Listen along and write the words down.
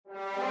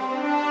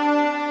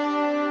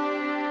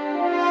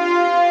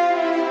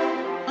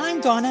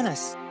Don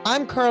Ennis.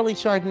 I'm Carly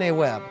Chardonnay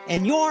Webb.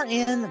 And you're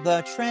in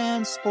the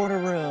Transporter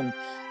Room.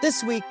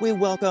 This week we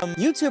welcome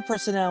YouTube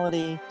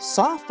personality,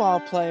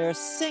 softball player,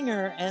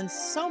 singer, and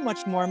so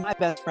much more, my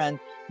best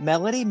friend,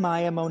 Melody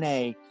Maya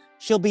Monet.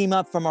 She'll beam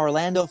up from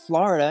Orlando,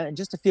 Florida in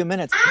just a few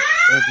minutes.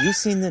 Have you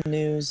seen the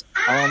news?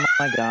 Oh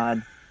my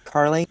God.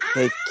 Carly,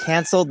 they've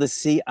canceled the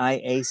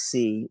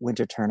CIAC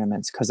winter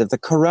tournaments because of the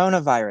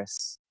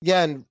coronavirus.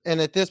 Yeah,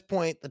 and at this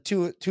point, the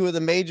two of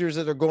the majors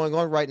that are going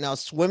on right now,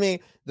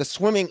 the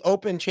swimming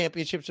open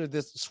championships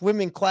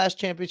swimming class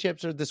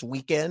championships are this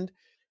weekend.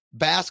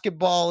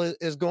 Basketball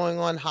is going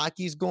on,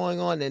 hockey's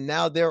going on, and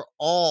now they're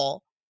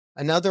all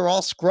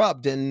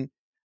scrubbed. And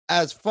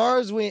as far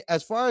as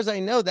I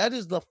know,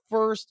 that's the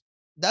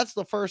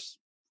first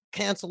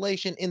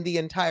cancellation in the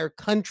entire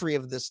country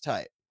of this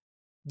type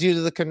due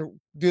to the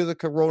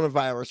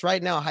coronavirus.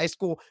 Right now, high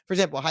school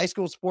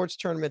sports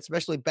tournaments,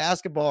 especially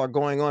basketball, are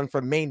going on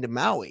from Maine to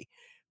Maui.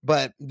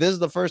 But this is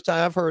the first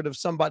time I've heard of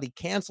somebody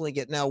canceling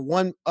it. Now,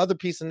 one other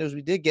piece of news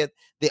we did get,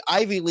 the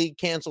Ivy League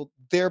canceled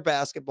their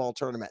basketball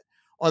tournament.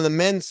 On the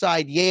men's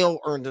side, Yale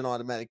earned an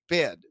automatic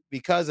bid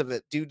because of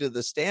it due to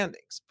the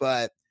standings.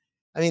 But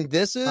I mean,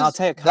 I'll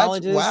tell you,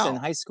 colleges and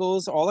high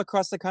schools all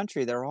across the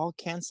country, they're all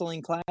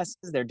canceling classes.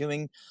 They're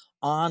doing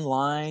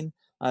online.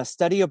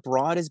 Study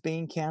abroad is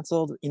being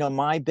canceled. You know,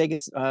 my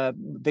big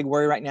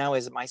worry right now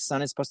is that my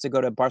son is supposed to go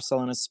to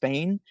Barcelona,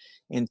 Spain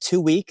in 2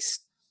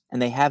 weeks,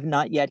 and they have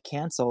not yet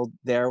canceled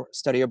their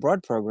study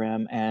abroad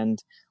program.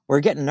 And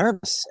we're getting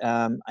nervous.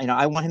 I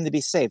want him to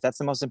be safe. That's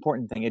the most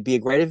important thing. It'd be a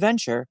great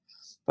adventure,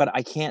 but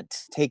I can't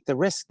take the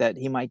risk that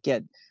he might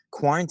get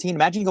quarantined.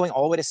 Imagine going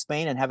all the way to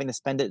Spain and having to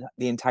spend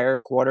the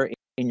entire quarter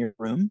in your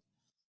room.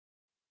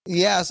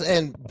 Yes,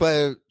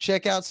 but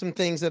check out some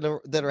things that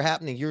are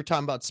happening. You're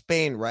talking about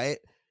Spain, right?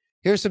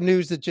 Here's some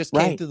news that just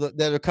came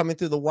that are coming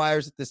through the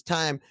wires at this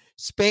time.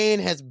 Spain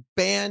has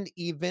banned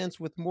events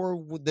with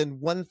more than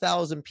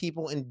 1,000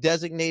 people and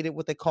designated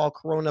what they call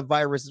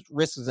coronavirus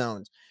risk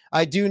zones.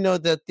 I do know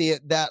that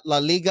that La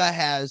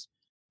Liga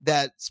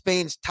that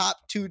Spain's top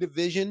two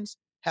divisions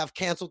have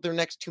canceled their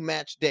next 2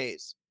 match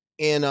days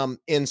in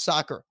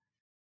soccer.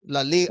 La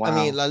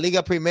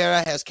Liga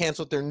Primera has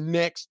canceled their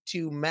next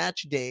 2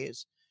 match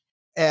days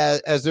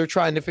as they're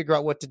trying to figure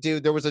out what to do.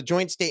 There was a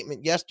joint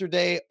statement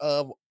yesterday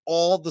of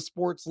all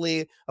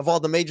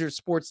the major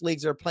sports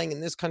leagues that are playing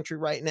in this country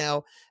right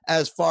now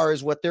as far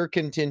as what their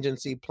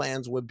contingency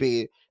plans would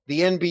be. The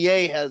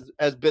NBA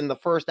has been the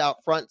first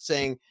out front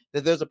saying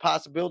that there's a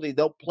possibility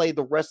they'll play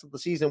the rest of the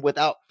season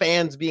without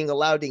fans being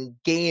allowed in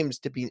games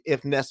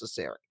if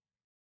necessary.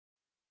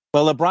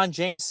 Well, LeBron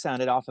James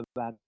sounded off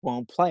about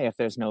won't play if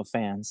there's no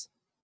fans.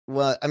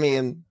 Well,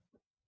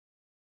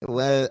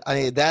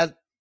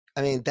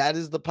 that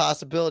is the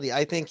possibility.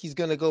 I think he's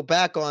going to go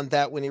back on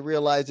that when he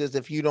realizes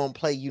if you don't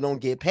play, you don't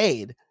get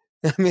paid.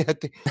 I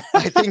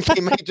think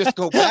he may just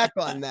go back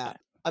on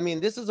that.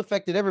 This has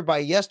affected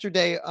everybody.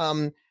 Yesterday,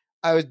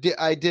 I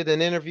did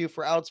an interview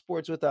for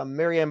Outsports with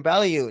Marianne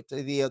Baliut,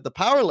 the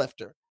power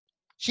lifter.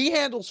 She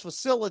handles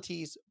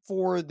facilities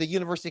for the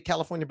University of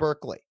California,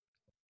 Berkeley.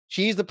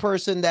 She's the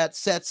person that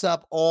sets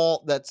up a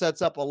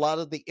lot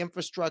of the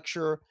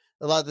infrastructure,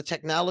 a lot of the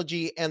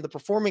technology, and the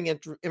performing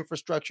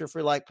infrastructure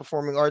for like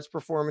performing arts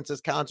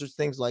performances, concerts,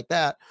 things like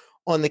that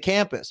on the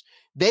campus.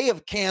 They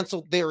have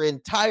canceled their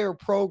entire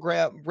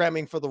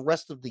programming for the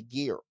rest of the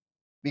year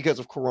because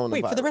of coronavirus.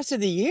 Wait, for the rest of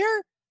the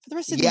year? For the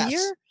rest of the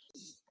year?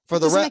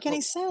 Doesn't make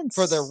any sense.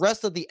 For the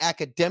rest of the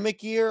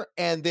academic year,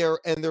 and they're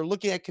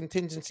looking at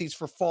contingencies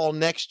for fall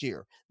next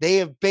year. They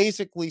have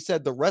basically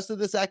said the rest of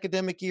this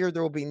academic year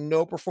there will be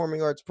no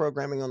performing arts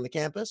programming on the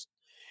campus.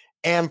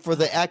 And for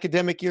the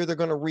academic year, they're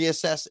going to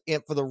reassess.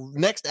 And for the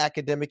next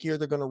academic year,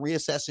 they're going to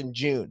reassess in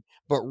June.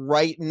 But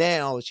right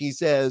now, she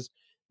says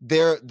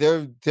they're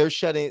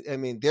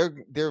shutting.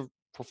 Their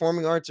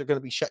performing arts are going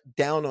to be shut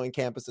down on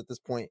campus at this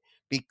point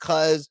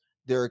because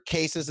there are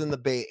cases in the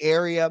Bay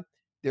Area.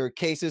 There are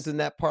cases in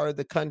that part of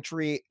the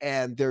country,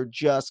 and they're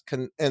just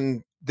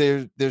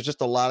there's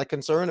just a lot of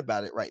concern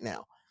about it right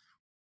now.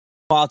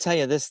 Well, I'll tell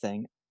you this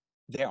thing.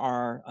 There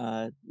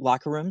are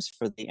locker rooms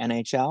for the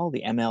NHL,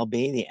 the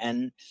MLB, the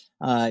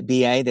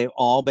NBA. They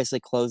all basically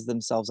closed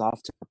themselves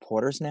off to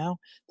reporters now.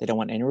 They don't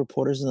want any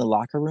reporters in the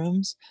locker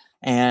rooms,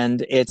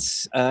 and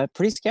it's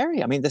pretty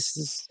scary. This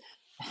is,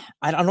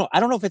 I don't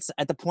know if it's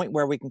at the point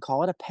where we can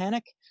call it a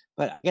panic,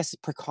 but I guess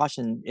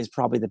precaution is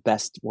probably the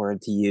best word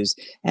to use.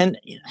 And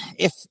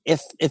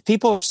if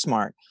people are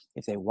smart,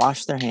 if they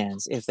wash their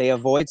hands, if they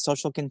avoid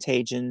social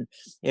contagion,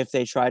 if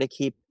they try to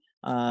keep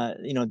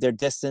their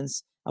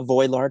distance,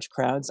 avoid large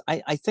crowds,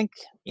 I think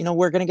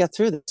we're going to get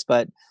through this.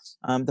 But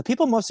the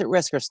people most at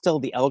risk are still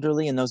the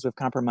elderly and those with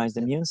compromised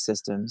immune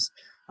systems.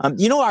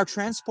 Our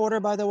transporter,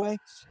 by the way,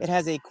 it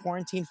has a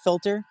quarantine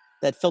filter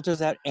that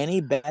filters out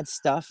any bad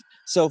stuff.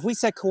 So if we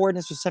set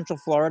coordinates for Central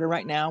Florida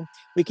right now,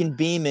 we can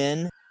beam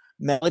in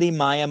Melody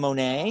Maya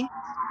Monet.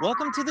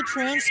 Welcome to the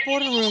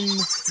Transporter Room,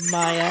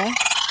 Maya.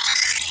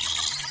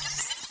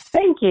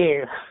 Thank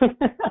you.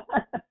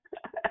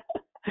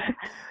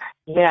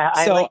 Yeah,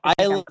 So I like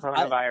to think I'm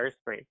coronavirus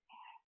free.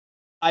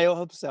 I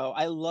hope so.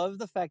 I love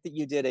the fact that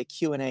you did a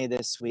Q&A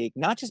this week,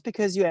 not just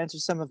because you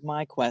answered some of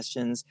my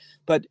questions,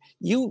 but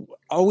you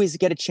always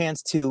get a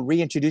chance to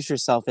reintroduce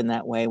yourself in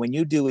that way when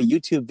you do a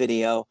YouTube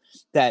video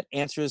that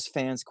answers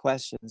fans'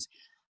 questions.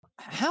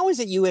 How is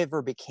it you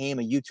ever became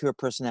a YouTuber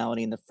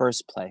personality in the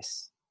first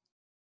place?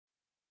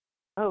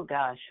 Oh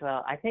gosh,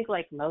 well, I think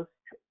like most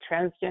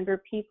transgender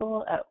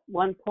people, at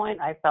one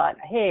point I thought,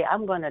 hey,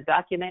 I'm going to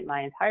document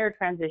my entire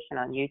transition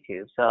on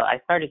YouTube. So I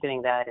started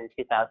doing that in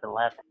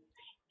 2011,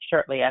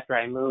 shortly after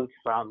I moved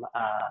from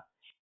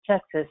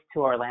Texas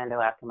to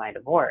Orlando after my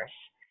divorce.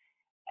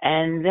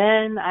 And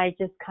then I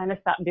just kind of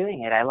stopped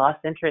doing it. I lost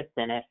interest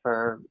in it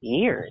for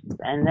years.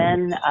 And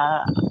then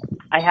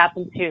I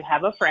happened to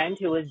have a friend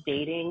who was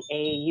dating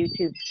a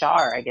YouTube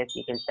star, I guess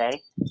you can say.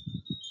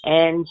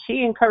 And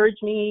she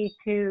encouraged me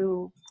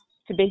to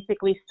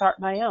basically start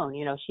my own.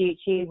 You know,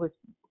 she was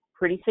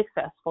pretty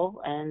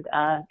successful, and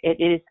it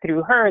is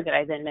through her that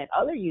I then met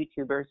other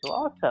YouTubers who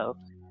also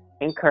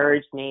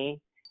encouraged me.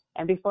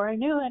 And before I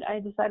knew it, I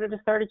decided to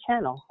start a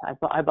channel.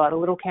 I bought a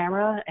little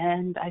camera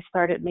and I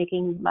started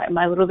making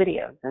my little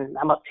videos. And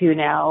I'm up to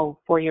now,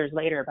 4 years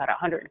later, about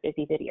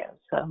 150 videos.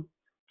 So,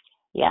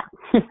 yeah.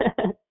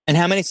 And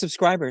how many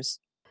subscribers?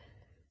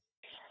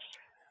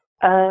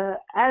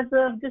 As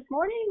of this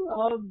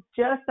morning,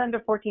 just under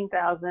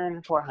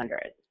 14,400.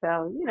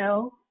 So, you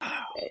know,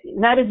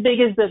 not as big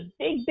as the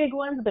big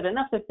ones, but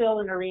enough to fill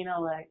an arena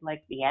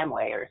like the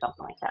Amway or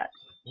something like that.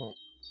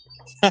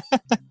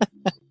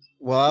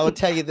 Well, I will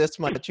tell you this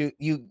much: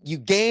 you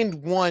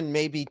gained one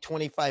maybe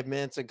 25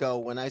 minutes ago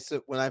when I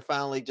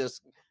finally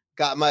just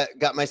got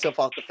myself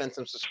off the fence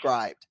and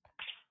subscribed.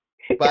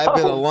 But I've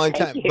been a long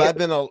time. But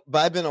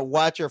I've been a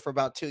watcher for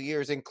about 2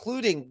 years,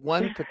 including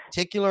one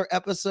particular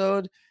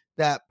episode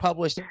that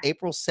published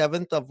April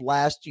 7th of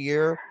last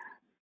year,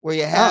 where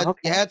you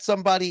had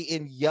somebody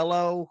in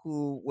yellow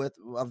who with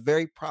a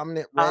very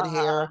prominent red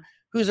hair,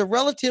 who's a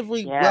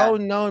relatively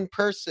well-known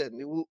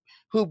person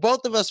who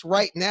both of us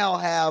right now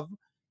have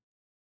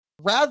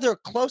rather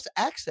close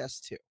access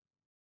to.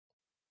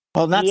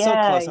 Well, not so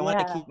close. I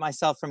want to keep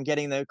myself from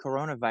getting the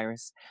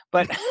coronavirus.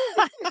 But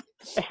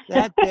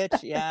that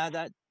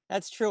bitch,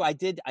 that's true. I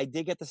did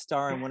get the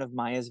star in one of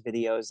Maya's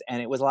videos,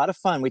 and it was a lot of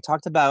fun. We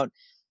talked about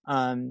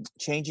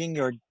changing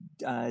your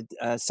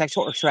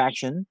sexual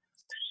attraction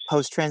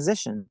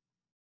post-transition.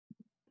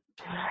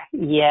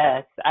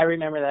 Yes, I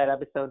remember that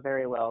episode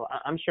very well.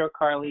 I'm sure,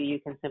 Carly, you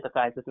can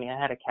sympathize with me. I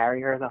had to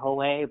carry her the whole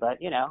way,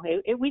 but you know,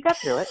 we got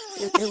through it.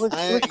 It was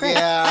great.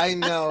 Yeah, I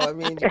know. I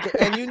mean,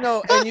 and you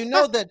know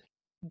that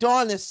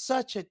Dawn is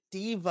such a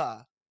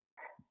diva.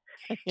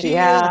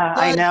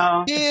 I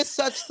know. She is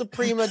such the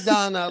prima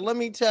donna. Let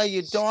me tell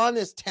you,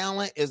 Dawn's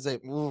talent is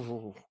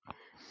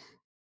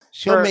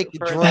she'll make you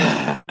drink.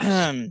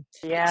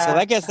 Yeah. So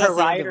I guess that's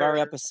the end of our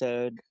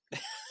episode.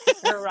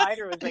 Her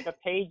rider was like a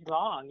page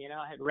long, you know,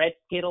 I had red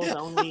Skittles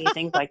only,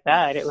 things like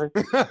that. It was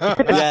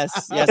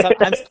yes.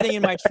 I'm sitting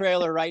in my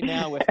trailer right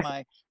now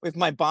with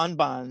my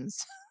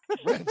bonbons.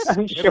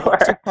 I'm sure.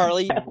 So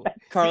Carly,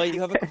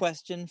 you have a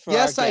question for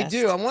Yes, our I guest?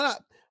 do. I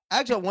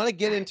want to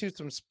get into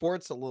some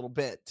sports a little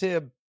bit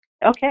to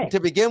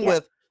begin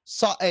with.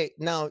 So, hey,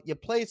 now you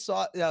play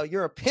now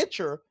you're a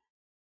pitcher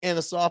in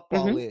a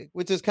softball league,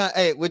 which is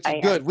which is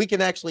good. We can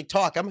actually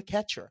talk. I'm a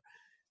catcher,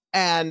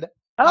 and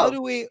how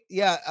do we?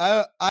 Yeah,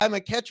 I'm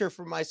a catcher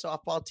for my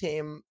softball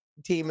team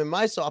in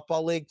my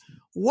softball league.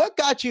 What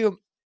got you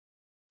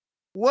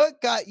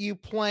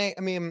playing?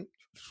 I mean,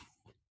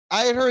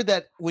 I had heard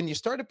that when you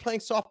started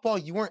playing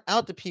softball, you weren't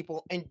out to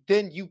people, and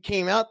then you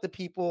came out to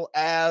people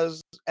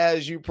as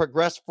you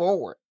progressed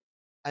forward.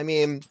 I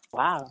mean,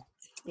 wow.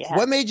 Yeah.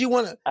 What made you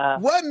want to?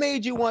 What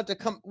made you want to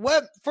come?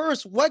 What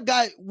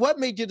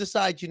made you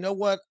decide? You know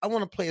what? I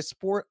want to play a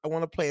sport. I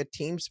want to play a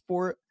team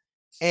sport.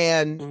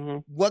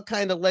 And what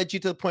kind of led you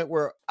to the point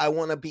where I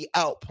want to be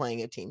out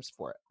playing a team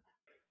sport?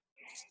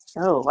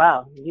 Oh,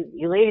 wow.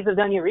 You ladies have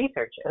done your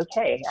research.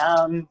 Okay.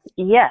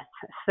 Yes.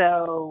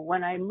 So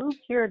when I moved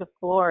here to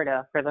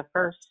Florida for the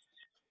first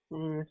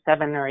 7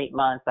 or 8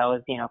 months, I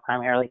was,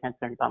 primarily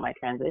concerned about my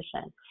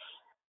transition.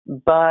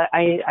 But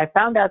I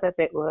found out that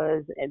there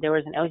was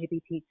an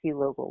LGBTQ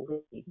local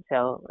league.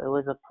 So it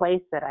was a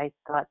place that I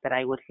thought that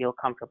I would feel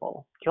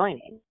comfortable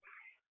joining.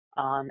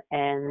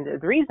 And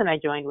the reason I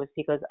joined was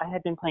because I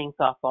had been playing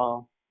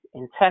softball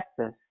in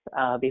Texas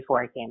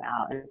before I came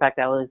out. In fact,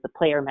 I was the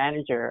player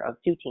manager of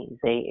 2 teams,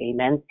 a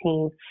men's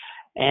team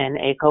and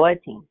a co-ed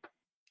team.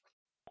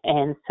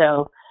 And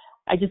so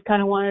I just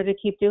kind of wanted to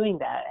keep doing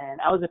that.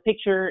 And I was a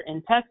pitcher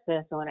in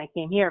Texas. So when I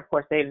came here, of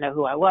course, they didn't know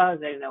who I was.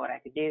 They didn't know what I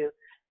could do.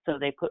 So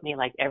they put me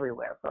like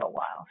everywhere for a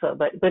while. So,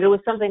 but it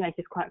was something I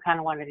just kind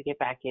of wanted to get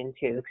back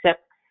into,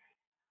 except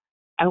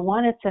I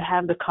wanted to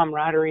have the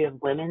camaraderie of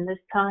women this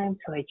time.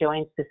 So I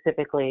joined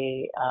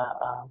specifically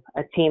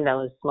a team that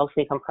was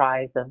mostly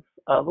comprised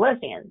of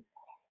lesbians.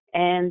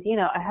 And,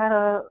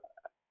 I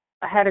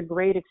had a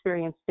great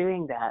experience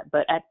doing that.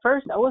 But at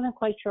first I wasn't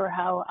quite sure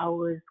how I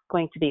was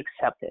going to be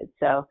accepted.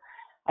 So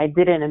I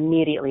didn't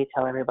immediately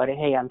tell everybody,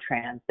 hey, I'm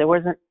trans. There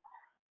wasn't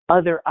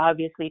other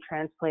obviously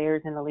trans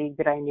players in the league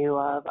that I knew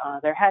of.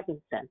 There have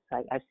been since.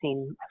 I've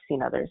seen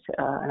others,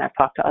 and I've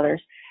talked to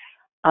others.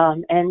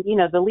 And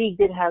the league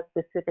did have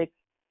specific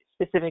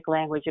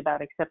language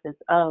about acceptance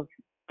of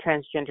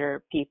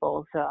transgender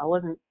people, so I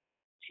wasn't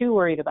too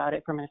worried about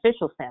it from an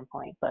official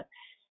standpoint. But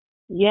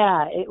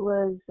yeah, it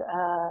was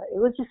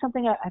just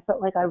something I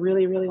felt like I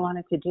really, really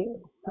wanted to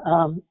do.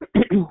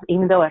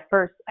 Even though at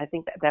first, I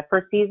think that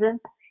first season,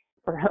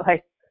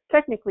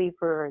 technically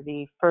for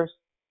the first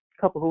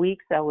couple of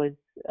weeks, I was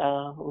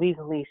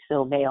legally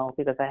still male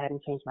because I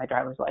hadn't changed my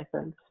driver's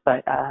license,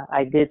 but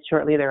I did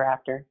shortly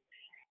thereafter.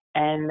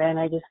 And then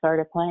I just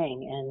started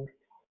playing, and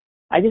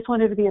I just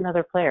wanted to be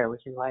another player,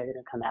 which is why I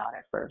didn't come out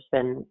at first.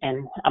 And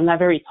I'm not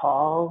very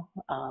tall.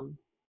 I'm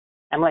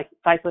like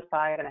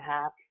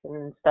 5'5.5"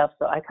 and stuff,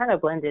 so I kind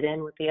of blended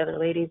in with the other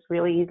ladies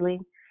really easily.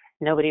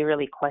 Nobody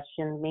really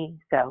questioned me.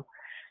 So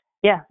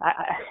yeah,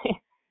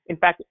 in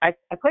fact, I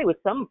played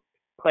with some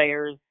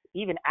players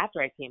even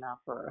after I came out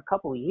for a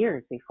couple of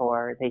years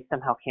before they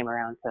somehow came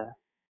around to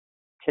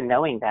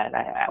knowing that.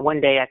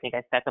 One day I think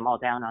I sat them all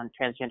down on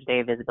Transgender Day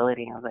of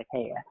Visibility, and I was like,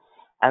 hey,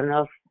 I don't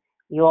know if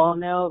you all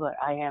know, but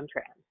I am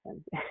trans.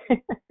 And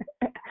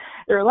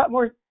there are a lot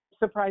more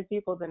surprised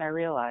people than I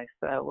realized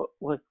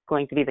was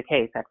going to be the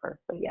case at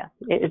first. But yeah,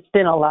 it's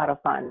been a lot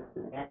of fun.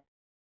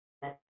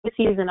 This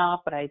season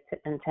off, but I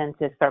intend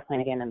to start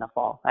playing again in the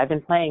fall. I've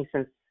been playing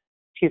since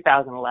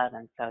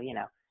 2011, so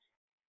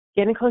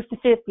getting close to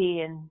 50,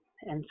 and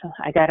so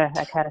I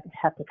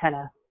have to kind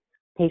of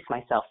pace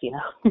myself,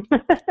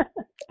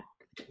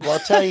 Well, I'll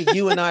tell you,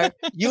 you and I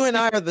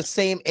are the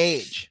same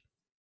age.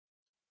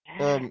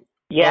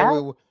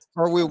 Yeah.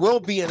 Or we will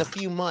be in a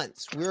few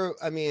months. You're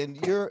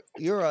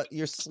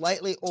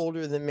slightly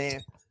older than me.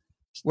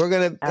 We're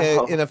gonna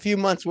in a few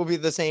months we'll be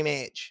the same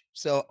age.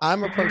 So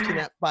I'm approaching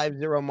that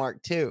 50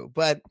 mark too.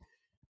 But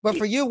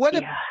for you,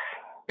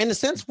 in a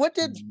sense, what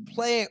did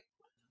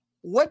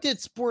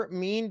sport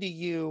mean to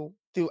you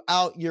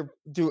throughout the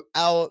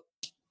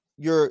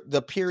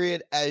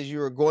period as you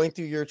were going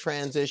through your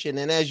transition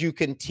and as you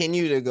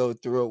continue to go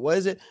through it?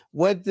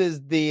 What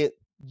does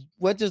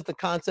the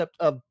concept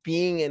of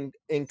being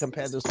in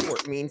competitive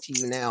sport mean to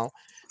you now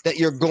that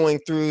you're going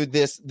through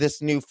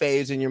this new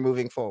phase and you're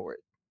moving forward?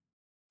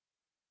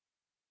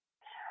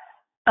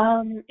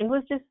 It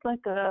was just like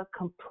a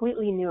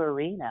completely new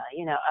arena.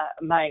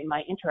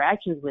 My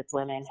interactions with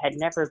women had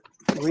never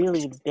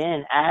really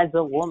been as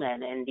a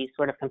woman in these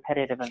sort of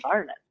competitive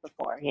environments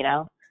before,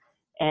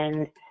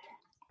 and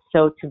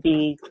so to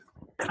be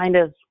kind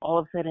of all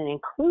of a sudden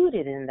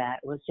included in that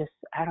was just,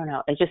 I don't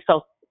know, it just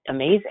felt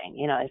amazing.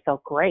 It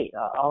felt great.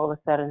 All of a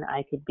sudden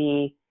I could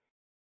be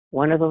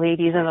one of the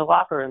ladies in the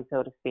locker room,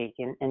 so to speak,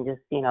 and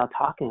just,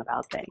 talking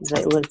about things.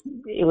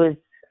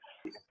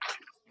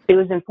 It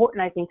was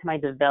important, I think, to my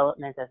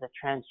development as a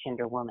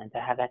transgender woman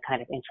to have that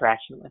kind of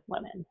interaction with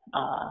women.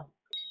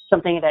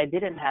 Something that I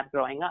didn't have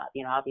growing up.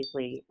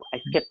 Obviously I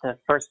skipped the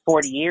first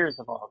 40 years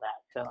of all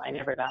that. So I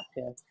never got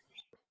to,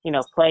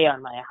 play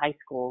on my high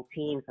school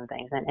teams and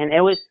things. And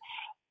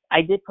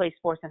I did play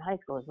sports in high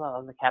school as well. I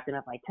was the captain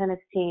of my tennis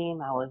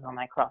team. I was on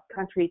my cross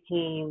country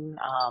team.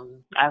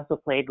 I also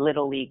played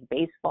Little League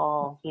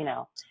baseball,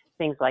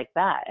 things like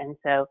that. And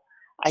so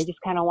I just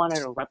kind of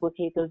wanted to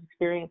replicate those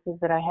experiences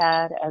that I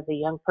had as a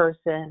young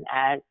person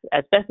as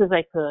best as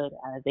I could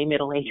as a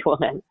middle-aged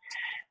woman,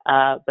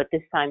 but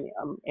this time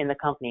in the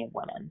company of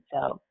women.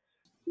 So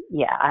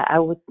yeah,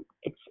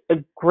 it's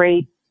a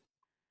great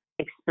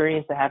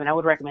experience to have, and I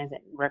would recommend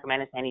it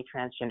to any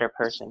transgender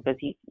person, because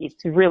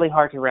it's really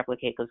hard to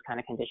replicate those kind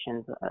of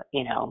conditions,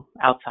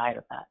 outside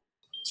of that.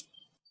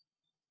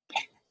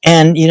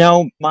 And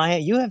Maya,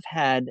 you have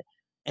had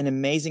an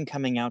amazing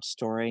coming out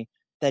story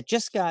that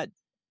just got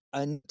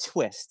a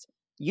twist.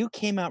 You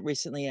came out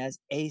recently as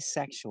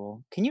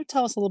asexual. Can you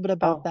tell us a little bit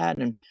about that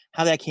and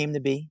how that came to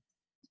be?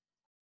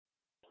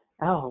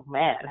 Oh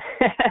man.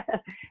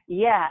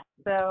 Yeah,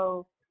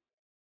 so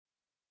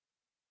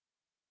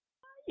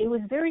it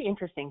was very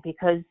interesting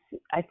because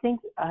I think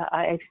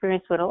I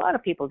experienced what a lot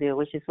of people do,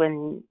 which is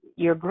when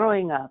you're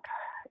growing up,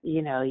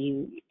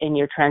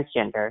 you're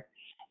transgender,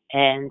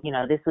 and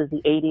this was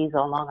the 80s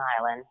on Long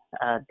Island.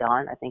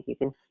 Dawn, I think you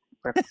can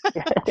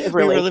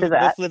relate to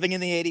that. We were living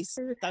in the 80s.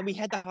 We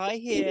had the high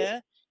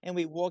hair, and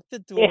we walked the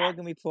dog,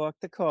 and we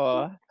parked the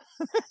car.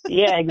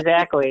 Yeah,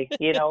 exactly.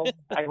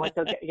 I went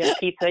to get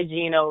pizza at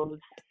Gino's.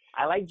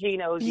 I like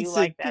Gino's. You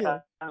like that? Yeah.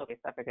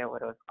 I forget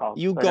what it was called.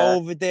 You go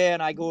over there,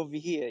 and I go over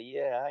here.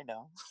 Yeah, I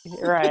know.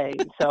 Right.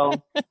 So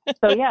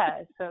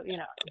yeah. So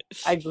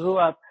I grew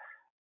up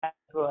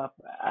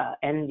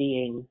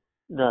envying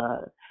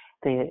the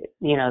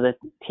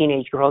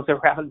teenage girls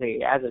around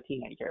me as a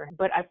teenager.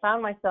 But I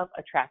found myself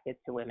attracted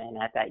to women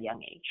at that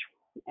young age,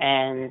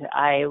 and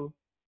I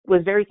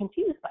was very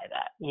confused by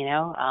that.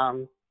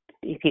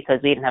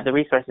 Because we didn't have the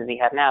resources we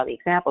have now, the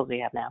examples we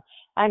have now.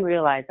 I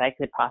realized I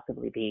could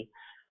possibly be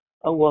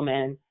a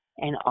woman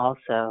and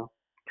also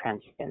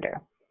transgender.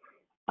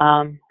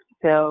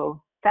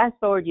 So fast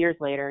forward years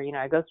later,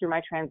 I go through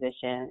my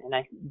transition, and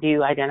I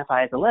do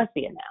identify as a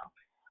lesbian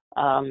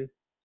now.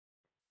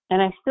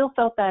 and I still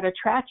felt that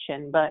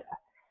attraction. But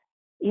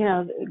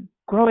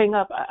growing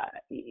up,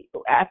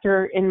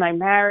 after in my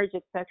marriage,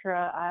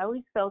 etc., I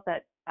always felt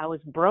that I was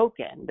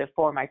broken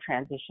before my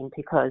transition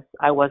because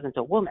I wasn't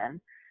a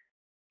woman.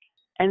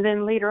 And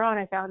then later on,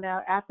 I found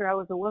out after I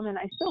was a woman,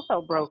 I still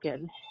felt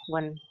broken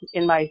when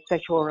in my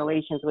sexual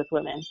relations with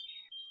women.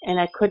 And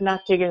I could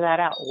not figure that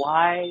out.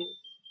 Why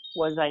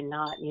was I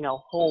not,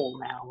 whole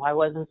now? Why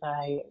wasn't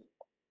I,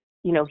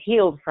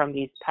 healed from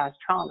these past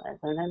traumas?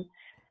 And then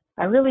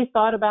I really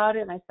thought about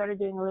it, and I started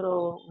doing a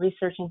little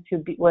research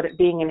into what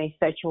being an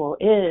asexual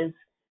is.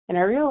 And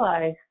I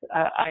realized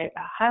I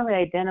highly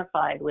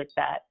identified with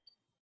that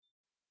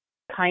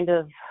kind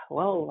of,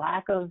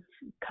 lack of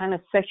kind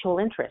of sexual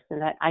interest,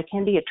 and that I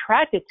can be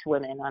attracted to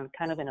women on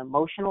kind of an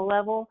emotional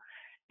level,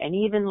 and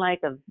even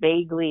like a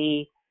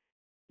vaguely,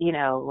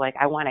 like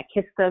I want to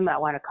kiss them, I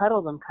want to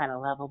cuddle them kind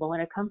of level. But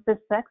when it comes to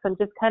sex, I'm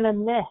just kind of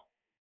meh.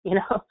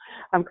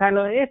 I'm kind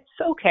of, it's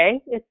okay.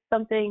 It's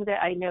something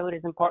that I know it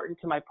is important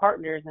to my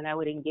partners and I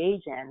would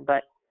engage in,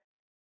 but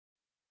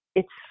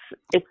it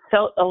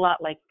felt a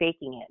lot like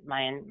faking it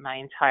my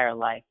entire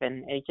life.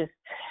 And it just,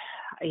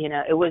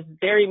 it was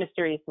very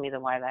mysterious to me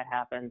why that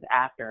happened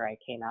after I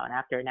came out. And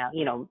after now,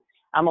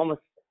 I'm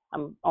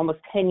almost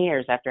 10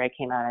 years after I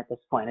came out at this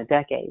point, a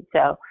decade.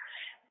 So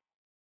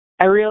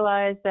I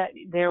realized that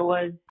there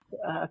was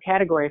a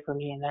category for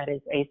me, and that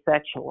is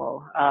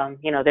asexual.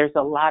 There's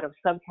a lot of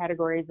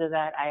subcategories of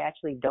that. I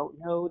actually don't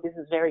know. This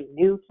is very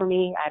new for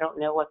me. I don't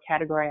know what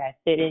category I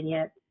fit in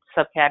yet.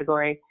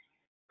 Subcategory,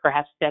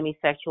 perhaps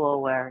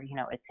demisexual, where,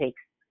 it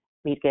takes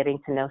me getting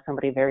to know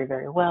somebody very,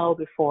 very well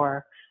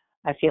before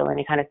I feel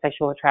any kind of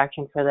sexual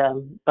attraction for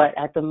them. But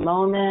at the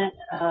moment,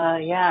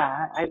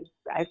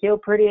 I feel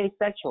pretty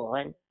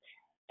asexual.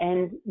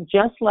 And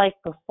just like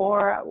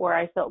before, where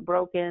I felt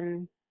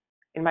broken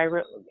in my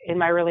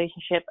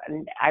relationship,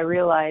 and I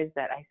realized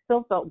that I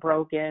still felt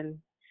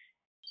broken,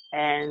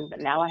 and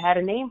now I had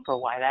a name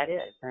for why that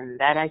is, and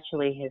that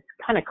actually has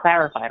kind of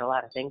clarified a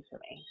lot of things for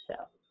me. So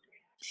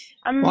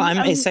I'm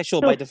asexual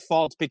by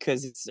default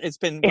because it's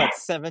been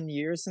 7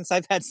 years since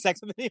I've had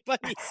sex with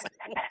anybody.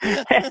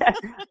 So.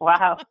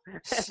 Wow.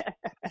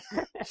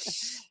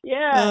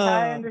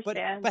 I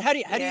understand. But how do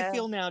you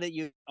feel now that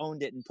you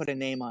owned it and put a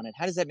name on it?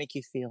 How does that make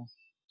you feel?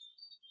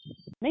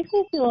 Makes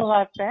me feel a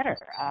lot better,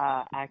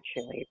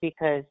 actually,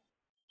 because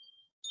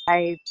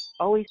I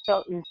always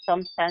felt in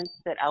some sense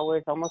that I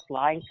was almost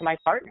lying to my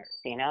partners,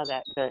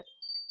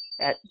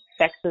 that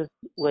sex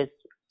was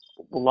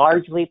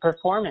largely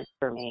performance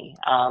for me.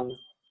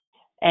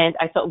 And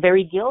I felt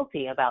very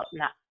guilty about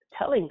not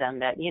telling them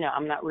that,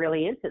 I'm not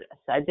really into this.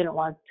 I didn't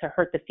want to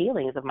hurt the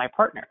feelings of my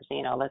partners,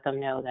 let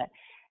them know that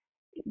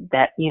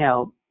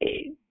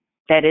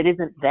that it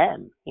isn't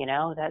them,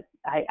 that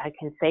I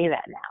can say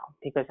that now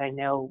because I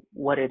know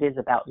what it is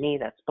about me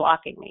that's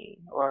blocking me,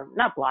 or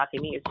not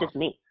blocking me, it's just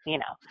me,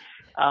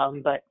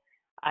 but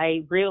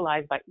I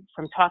realized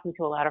from talking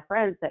to a lot of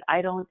friends that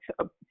I don't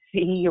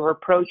see or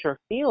approach or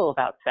feel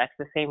about sex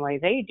the same way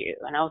they do.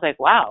 And I was like,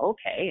 wow,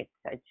 okay.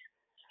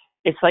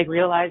 It's like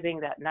realizing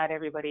that not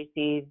everybody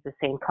sees the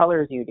same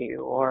colors you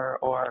do, or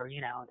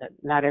that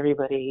not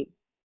everybody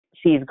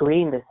sees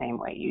green the same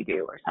way you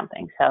do or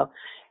something. So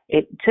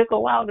it took a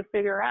while to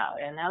figure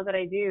out. And now that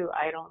I do,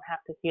 I don't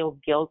have to feel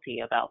guilty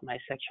about my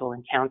sexual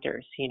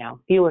encounters,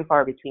 few and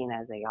far between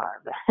as they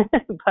are.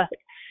 But,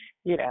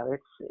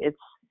 it's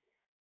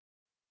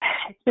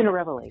been a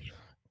revelation.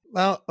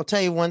 Well, I'll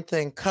tell you one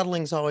thing,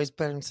 cuddling's always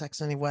better than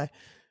sex anyway.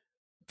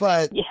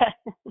 But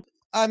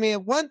I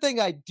mean, one thing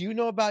I do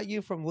know about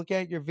you from looking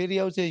at your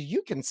videos is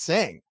you can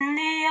sing. In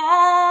the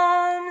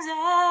arms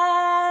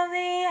of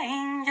the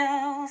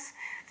angels,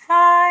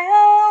 fly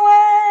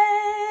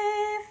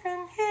away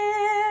from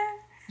here.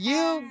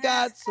 You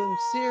got some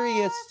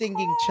serious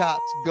singing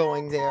chops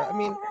going there. I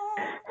mean,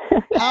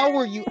 how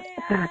were you?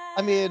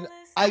 I mean,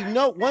 I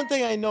know one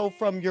thing I know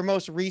from your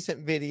most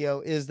recent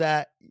video is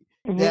that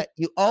that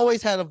you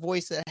always had a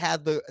voice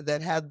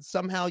that had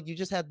somehow you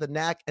just had the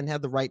knack and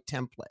had the right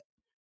template.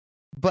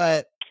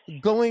 But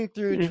going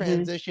through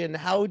transition,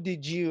 how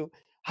did you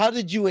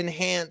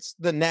enhance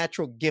the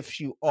natural gifts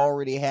you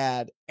already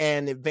had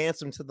and advance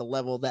them to the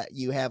level that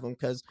you have them?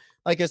 Because,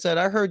 like I said,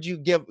 I heard you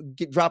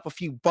drop a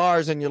few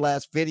bars in your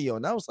last video,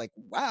 and I was like,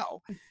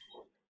 wow,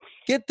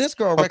 get this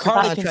girl a record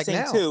Carly contract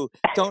can sing now. too.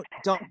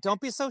 Don't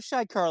be so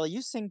shy, Carly.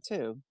 You sing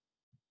too.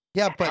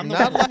 Yeah, but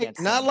not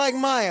like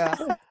Maya.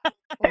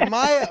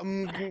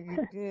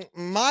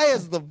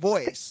 Maya's the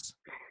voice.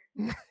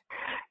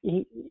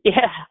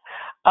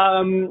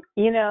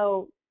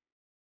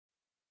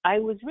 I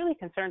was really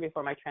concerned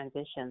before my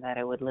transition that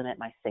I would limit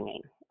my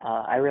singing.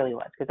 I really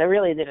was, because I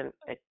really didn't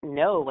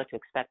know what to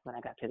expect when I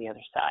got to the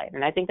other side.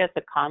 And I think that's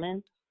a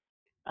common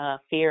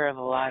fear of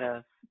a lot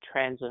of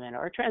trans women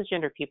or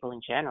transgender people in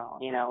general,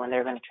 when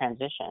they're going to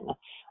transition.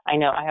 I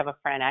know I have a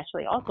friend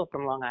actually also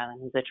from Long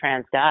Island who's a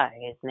trans guy.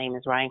 His name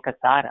is Ryan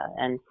Casada,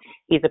 and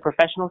he's a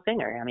professional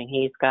singer. I mean,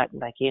 he's got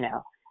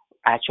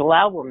actual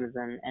albums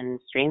and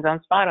streams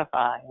on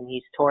Spotify, and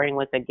he's touring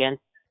with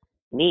Against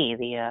Me,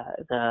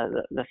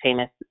 the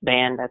famous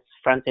band that's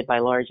fronted by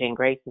Laura Jane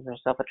Grace, is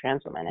herself a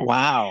trans woman.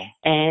 Wow.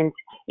 And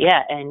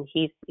yeah, and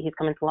he's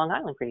coming to Long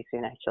Island pretty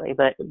soon, actually.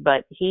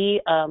 But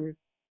he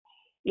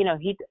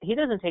he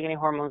doesn't take any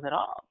hormones at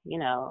all,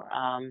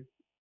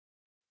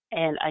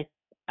 and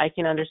I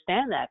can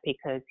understand that,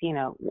 because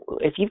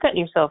if you've gotten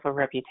yourself a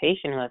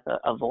reputation with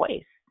a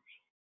voice,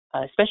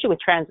 especially with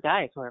trans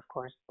guys, where of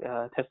course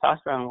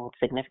testosterone will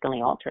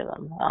significantly alter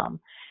them.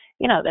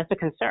 That's a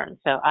concern.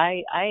 So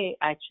I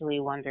actually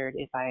wondered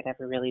if I'd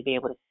ever really be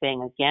able to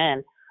sing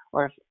again,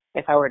 or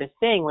if I were to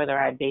sing, whether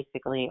I'd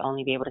basically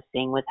only be able to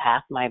sing with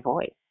half my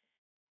voice,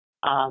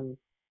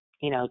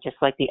 just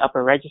like the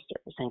upper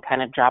registers, and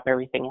kind of drop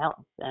everything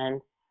else.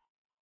 And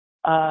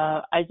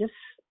I just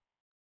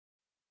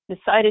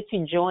decided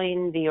to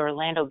join the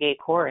Orlando Gay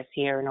Chorus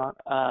here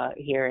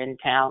in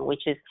town,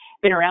 which has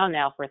been around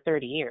now for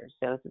 30 years.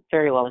 So it's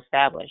very well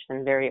established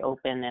and very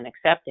open and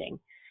accepting.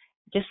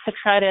 Just to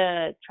try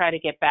to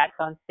get back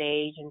on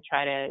stage and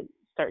try to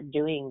start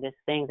doing this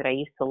thing that I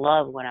used to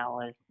love when I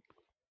was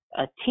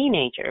a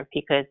teenager.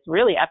 Because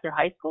really, after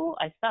high school,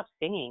 I stopped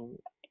singing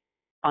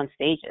on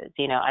stages.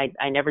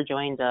 I never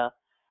joined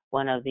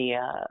one of the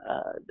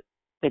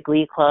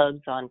glee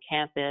clubs on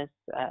campus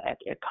at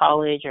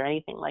college or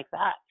anything like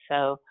that.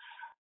 So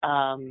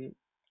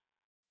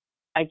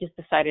I just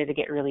decided to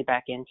get really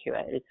back into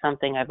it. It's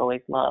something I've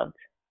always loved.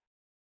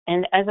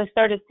 And as I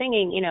started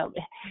singing,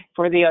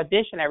 for the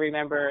audition, I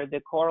remember the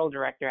choral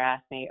director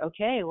asked me,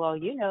 okay, well,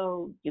 you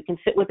can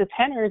sit with the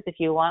tenors if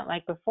you want,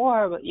 like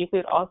before, but you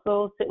could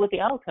also sit with the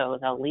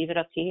altos. I'll leave it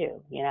up to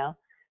you,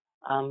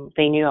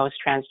 They knew I was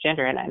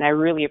transgender, and I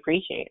really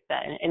appreciate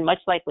that. And much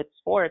like with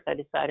sports, I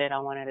decided I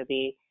wanted to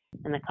be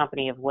in the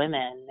company of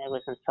women. It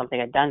wasn't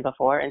something I'd done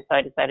before, and so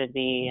I decided to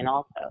be an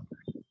alto.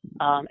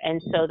 And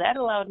so that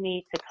allowed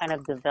me to kind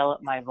of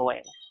develop my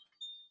voice.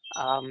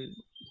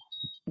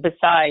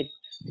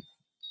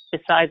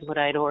 Besides what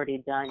I'd already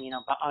done,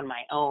 on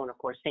my own, of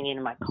course, singing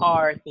in my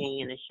car, singing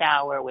in the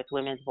shower with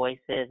women's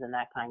voices and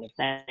that kind of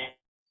thing.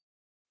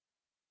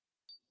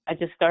 I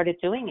just started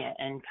doing it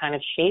and kind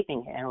of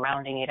shaping it and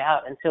rounding it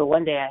out until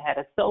one day I had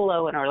a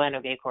solo in Orlando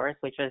Gay Chorus,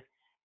 which was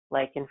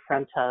like in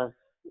front of,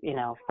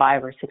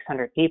 500 or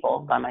 600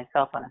 people by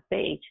myself on a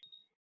stage.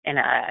 And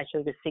I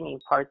actually was singing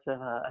parts of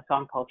a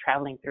song called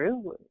Traveling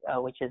Through,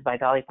 which is by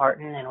Dolly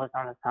Parton and was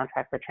on the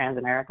soundtrack for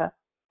Transamerica.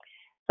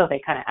 So they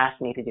kind of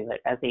asked me to do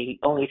it as the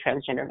only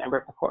transgender member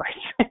of the chorus.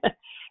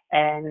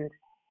 And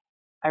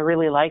I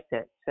really liked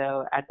it.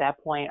 So at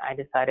that point, I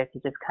decided to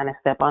just kind of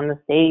step on the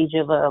stage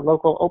of a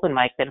local open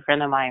mic that a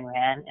friend of mine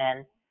ran.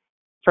 And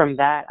from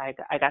that,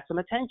 I got some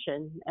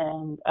attention.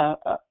 And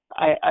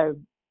I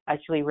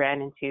actually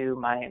ran into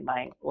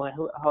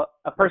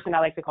a person I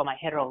like to call my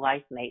hetero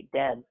life mate,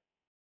 Deb,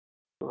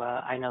 who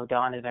I know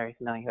Dawn is very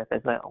familiar with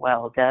as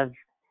well. Deb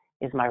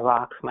is my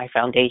rock, my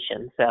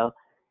foundation. So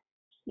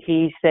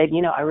he said,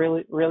 I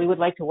really, really would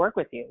like to work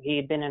with you. He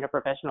had been in a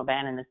professional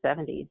band in the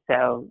 70s.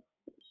 So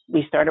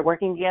we started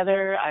working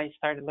together. I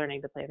started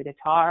learning to play the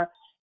guitar.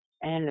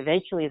 And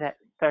eventually that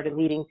started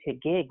leading to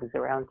gigs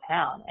around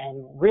town.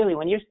 And really,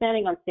 when you're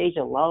standing on stage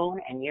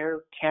alone and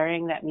you're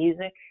carrying that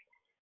music,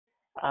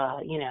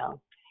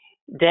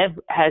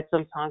 Deb had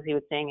some songs he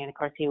would sing, and of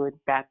course he would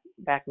back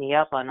me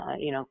up on,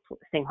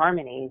 sing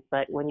harmonies.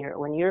 But when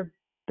you're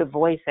the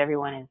voice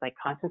everyone is like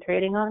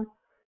concentrating on,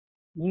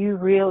 you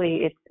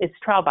really, it's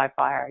trial by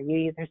fire. You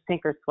either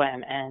sink or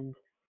swim. And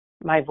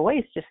my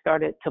voice just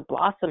started to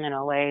blossom in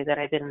a way that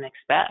I didn't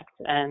expect.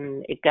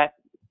 And it got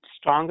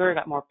stronger,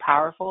 got more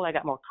powerful. I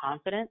got more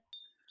confident.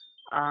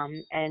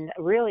 And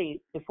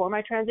really, before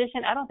my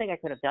transition, I don't think I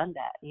could have done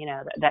that.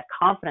 That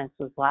confidence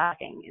was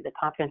lacking, the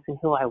confidence in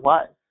who I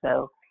was.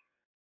 So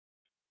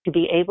to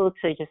be able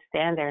to just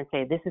stand there and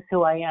say, this is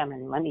who I am,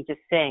 and let me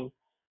just sing,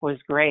 was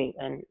great.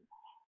 And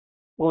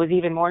what was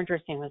even more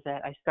interesting was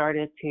that I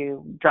started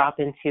to drop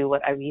into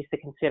what I used to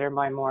consider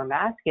my more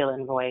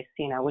masculine voice,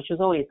 which was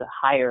always a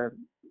higher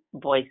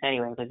voice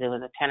anyway, because it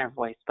was a tenor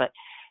voice.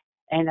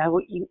 And I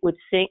would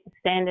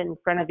stand in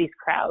front of these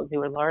crowds who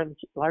were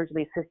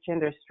largely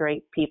cisgender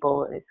straight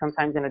people,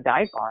 sometimes in a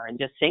dive bar, and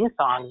just sing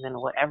songs in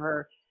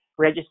whatever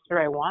register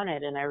I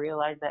wanted. And I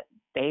realized that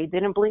they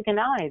didn't blink an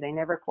eye. They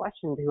never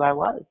questioned who I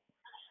was.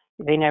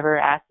 They never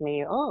asked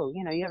me, oh,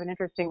 you have an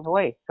interesting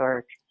voice,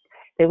 or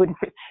they would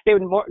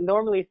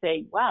normally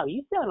say, wow,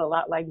 you sound a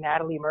lot like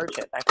Natalie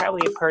Merchant. I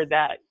probably have heard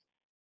that,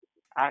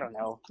 I don't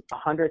know,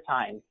 100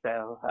 times.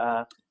 So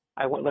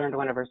I learned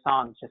one of her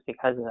songs just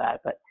because of that.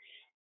 But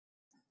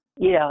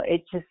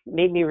it just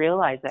made me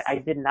realize that I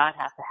did not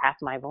have to half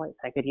my voice.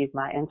 I could use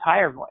my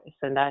entire voice.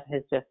 And that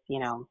has just,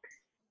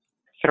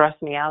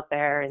 thrust me out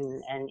there.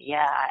 And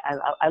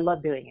I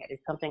love doing it.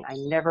 It's something I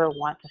never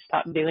want to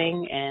stop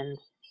doing. And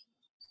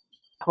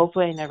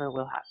hopefully I never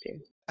will have to.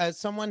 As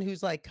someone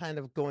who's like kind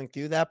of going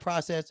through that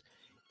process,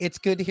 it's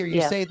good to hear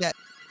you say that.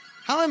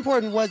 How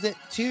important was it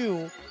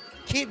to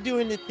Keep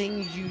doing the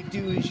things you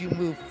do as you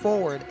move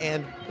forward.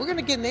 And we're going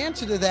to get an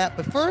answer to that.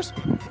 But first,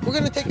 we're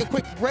going to take a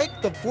quick break.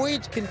 The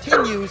voyage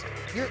continues.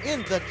 You're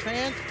in the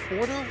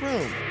transporter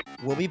room.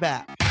 We'll be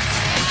back.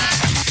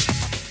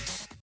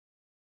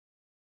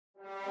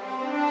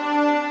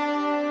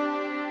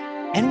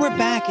 And we're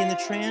back in the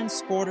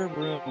transporter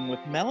room with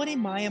Melody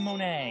Maya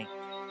Monet.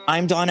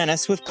 I'm Don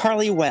Ennis with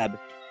Carly Webb.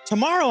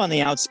 Tomorrow on the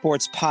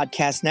Outsports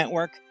Podcast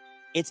Network,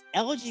 it's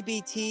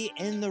LGBT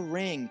in the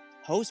Ring.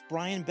 Host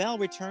Brian Bell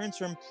returns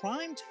from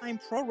Primetime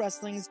Pro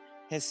Wrestling's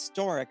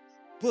historic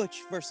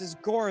Butch vs.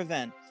 Gore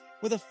event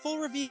with a full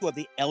review of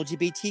the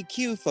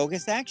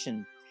LGBTQ-focused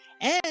action.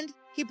 And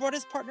he brought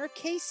his partner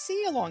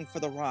KC along for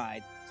the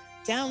ride.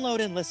 Download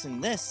and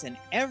listen this and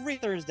every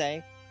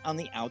Thursday on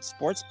the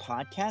Outsports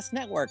Podcast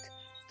Network.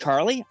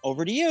 Carly,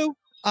 over to you.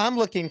 I'm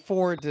looking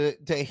forward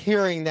to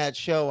hearing that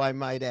show, I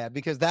might add,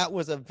 because that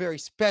was a very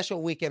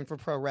special weekend for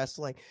pro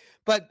wrestling.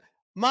 But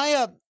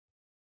Maya,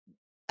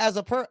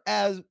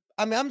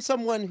 I'm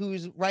someone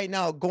who's right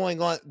now going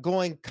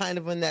kind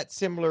of in that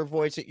similar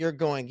voice that you're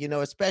going, you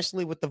know,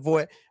 especially with the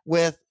voice,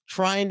 with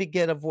trying to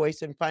get a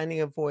voice and finding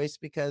a voice,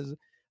 because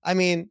I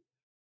mean,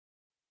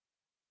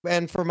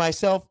 and for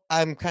myself,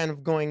 I'm kind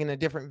of going in a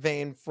different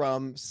vein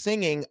from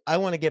singing. I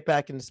want to get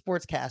back into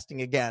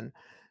sportscasting again.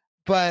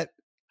 But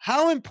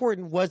how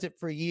important was it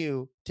for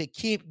you to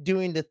keep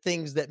doing the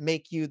things that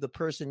make you the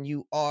person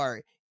you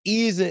are,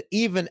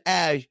 even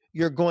as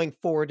you're going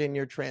forward in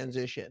your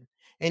transition,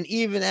 and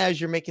even as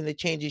you're making the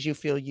changes you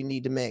feel you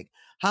need to make?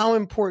 How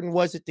important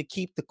was it to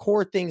keep the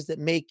core things that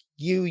make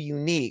you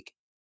unique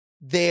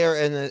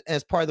there and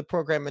as part of the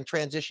program and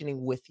transitioning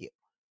with you?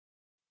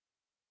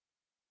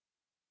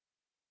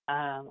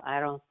 I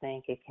don't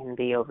think it can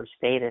be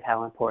overstated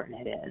how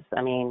important it is.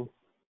 I mean,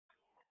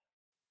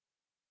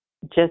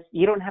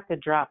 you don't have to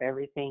drop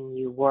everything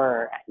you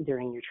were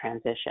during your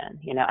transition.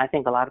 You know, I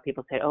think a lot of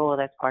people say, oh,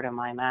 that's part of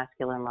my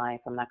masculine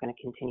life, I'm not going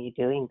to continue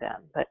doing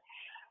them. But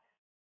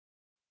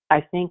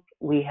I think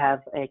we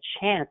have a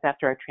chance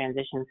after our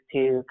transitions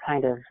to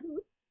kind of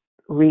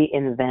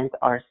reinvent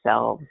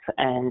ourselves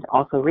and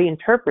also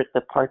reinterpret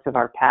the parts of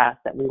our past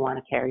that we want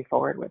to carry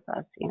forward with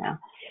us, you know.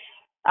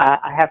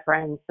 I have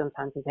friends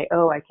sometimes who say,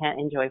 oh, I can't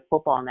enjoy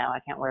football now. I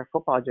can't wear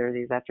football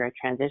jerseys after I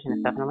transition and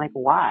stuff. And I'm like,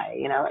 why?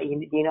 You know,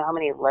 you know how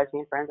many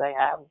lesbian friends I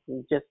have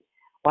who just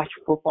watch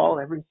football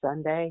every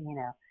Sunday? You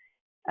know,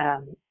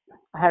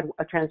 I had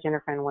a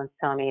transgender friend once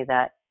tell me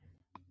that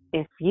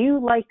if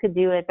you like to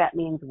do it, that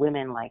means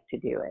women like to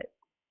do it.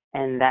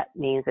 And that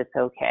means it's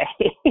okay.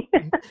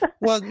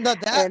 Well, no,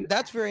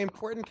 that's very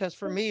important, because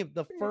for me,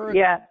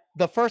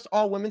 the first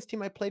all women's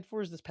team I played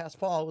for is this past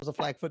fall. It was a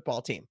flag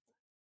football team.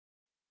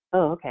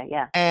 Oh, okay,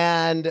 yeah.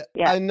 And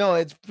I know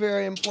it's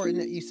very important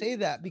that you say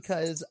that,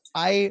 because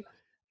I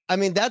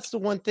mean, that's the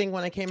one thing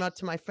when I came out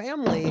to my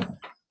family,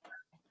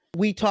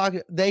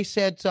 they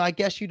said, so I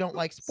guess you don't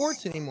like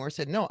sports anymore. I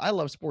said, no, I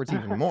love sports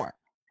even more.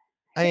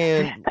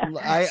 And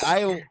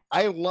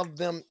I love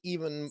them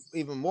even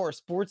more.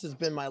 Sports has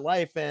been my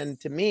life. And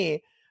to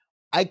me,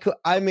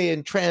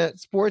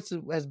 sports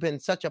has been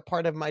such a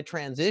part of my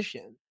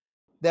transition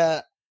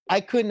that I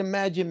couldn't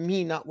imagine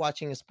me not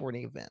watching a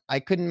sporting event. I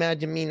couldn't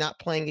imagine me not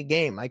playing a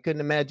game. I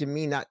couldn't imagine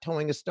me not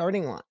towing a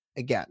starting line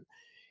again.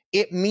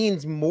 It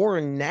means more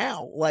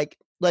now. Like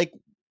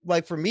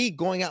for me,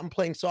 going out and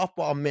playing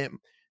softball meant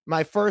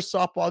my first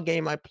softball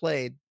game I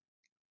played,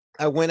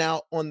 I went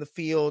out on the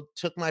field,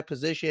 took my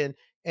position,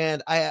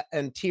 and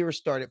tears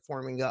started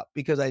forming up,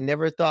 because I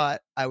never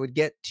thought I would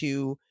get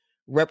to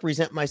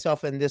represent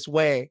myself in this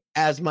way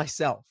as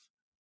myself.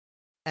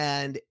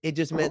 And it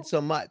just meant so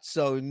much.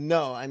 So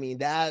no, I mean,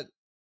 that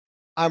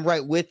I'm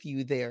right with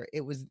you there.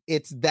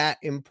 It's that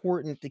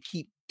important to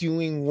keep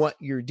doing what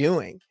you're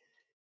doing.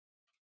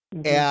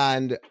 Mm-hmm.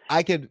 And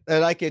I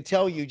could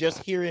tell you,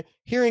 just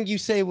hearing you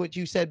say what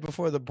you said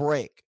before the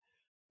break,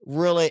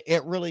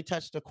 it really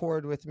touched a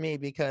chord with me,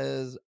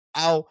 because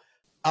I'll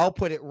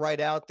put it right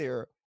out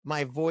there.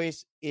 My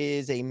voice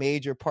is a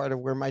major part of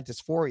where my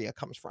dysphoria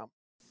comes from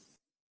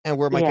and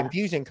where my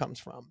confusion comes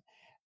from.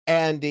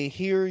 And to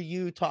hear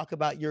you talk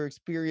about your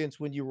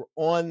experience when you were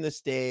on the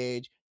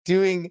stage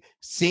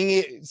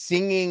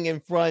singing in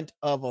front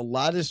of a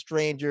lot of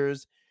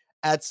strangers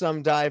at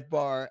some dive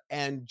bar,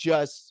 and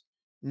just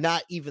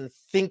not even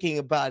thinking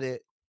about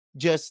it,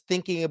 just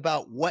thinking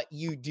about what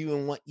you do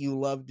and what you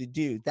love to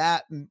do,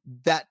 that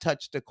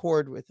touched a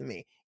chord with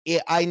me.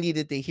 I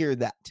needed to hear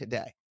that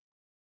today.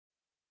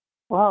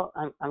 Well,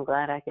 I'm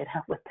glad I could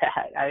help with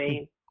that. I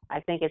mean, I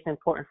think it's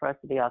important for us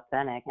to be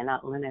authentic and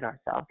not limit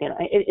ourselves. You know,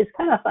 it's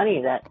kind of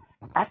funny that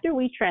after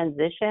we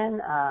transition,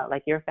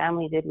 like your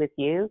family did with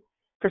you,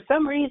 for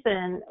some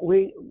reason,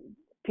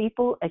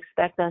 people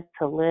expect us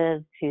to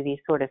live to these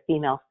sort of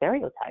female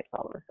stereotypes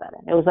all of a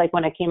sudden. It was like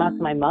when I came out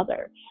to my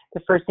mother,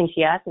 the first thing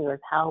she asked me was,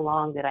 how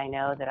long did I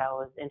know that I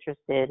was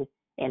interested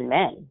in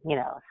men, you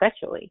know,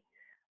 sexually?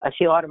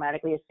 She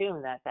automatically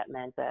assumed that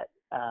meant that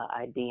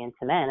I'd be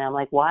into men. And I'm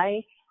like,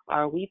 why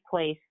are we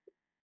placed,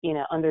 you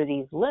know, under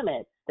these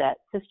limits that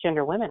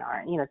cisgender women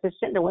aren't? You know,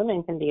 cisgender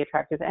women can be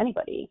attracted to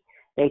anybody.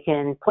 they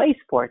can play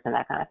sports and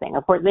that kind of thing.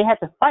 Of course, they had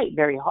to fight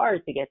very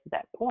hard to get to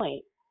that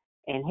point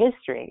in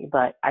history.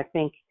 But I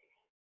think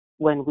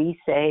when we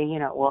say,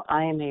 well,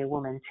 I am a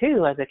woman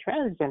too, as a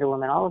transgender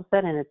woman, all of a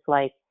sudden it's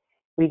like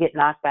we get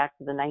knocked back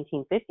to the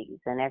 1950s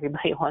and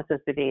everybody wants us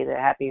to be the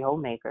happy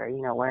homemaker,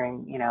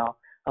 wearing,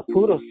 a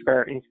poodle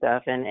skirt and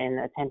stuff and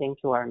attending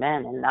to our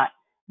men and not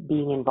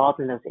being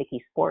involved in those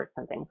icky sports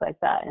and things like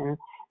that. And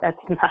that's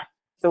not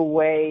the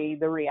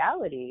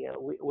reality.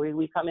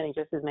 We come in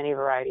just as many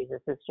varieties as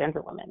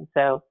cisgender women.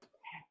 So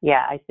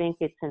yeah, I think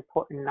it's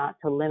important not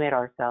to limit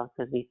ourselves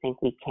because we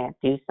think we can't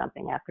do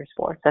something after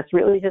sports. That's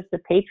really just the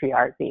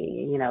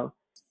patriarchy,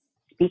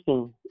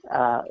 speaking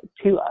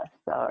to us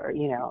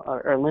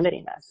or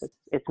limiting us.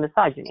 It's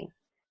misogyny.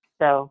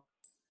 So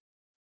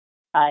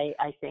I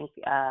think,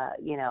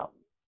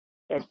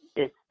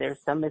 there's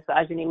some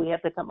misogyny we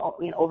have to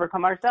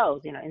overcome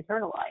ourselves,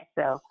 internalize.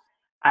 So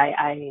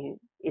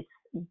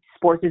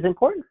sports is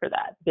important for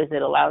that because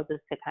it allows us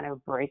to kind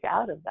of break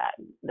out of that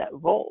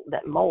role,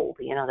 that mold,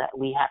 that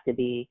we have to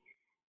be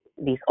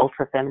these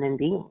ultra feminine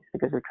beings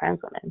because we're trans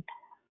women.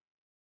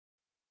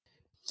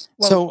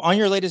 So on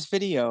your latest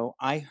video,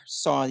 I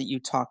saw that you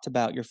talked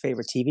about your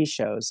favorite TV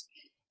shows,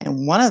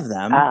 and one of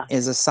them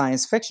is a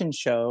science fiction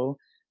show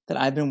that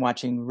I've been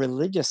watching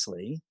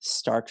religiously,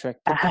 Star Trek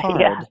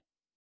Picard.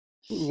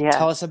 Yeah.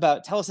 Tell us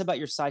about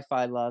your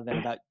sci-fi love and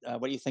about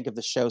what you think of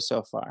the show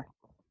so far.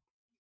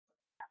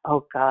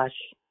 Oh gosh,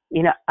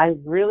 I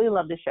really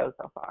love the show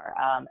so far,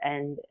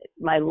 and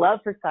my love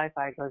for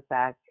sci-fi goes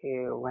back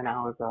to when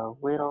I was a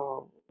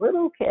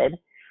little kid,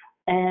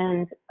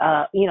 and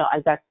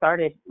I got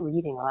started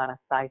reading a lot of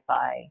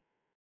sci-fi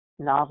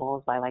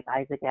novels by like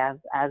Isaac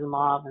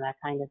Asimov and that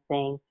kind of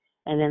thing,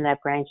 and then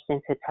that branched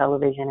into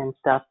television and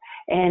stuff.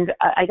 And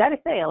I got to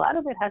say, a lot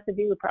of it has to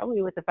do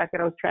probably with the fact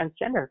that I was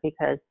transgender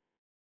because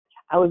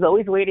I was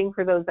always waiting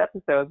for those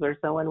episodes where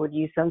someone would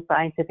use some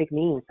scientific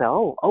means.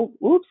 So,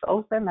 oops, all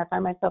of a sudden I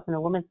find myself in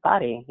a woman's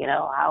body.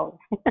 How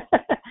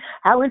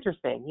how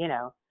interesting.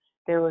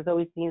 There was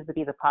always seems to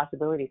be the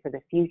possibility for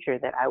the future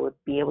that I would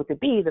be able to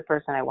be the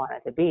person I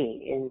wanted to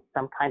be in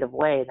some kind of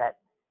way that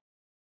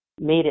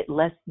made it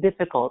less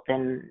difficult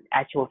than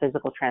actual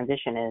physical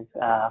transition is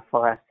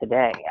for us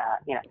today.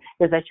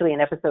 There's actually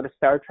an episode of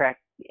Star Trek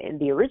in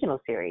the original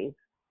series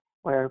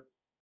where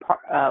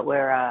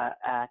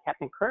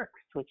Captain Kirk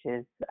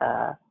switches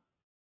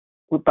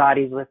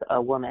bodies with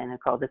a woman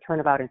called the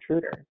Turnabout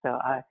Intruder. So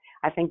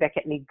I think that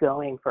kept me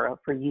going for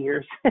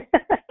years,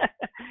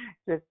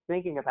 just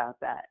thinking about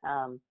that.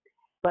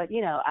 But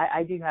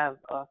I do have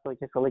also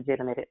just a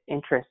legitimate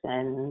interest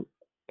in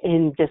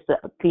just the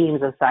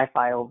themes of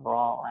sci-fi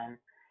overall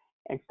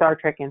and Star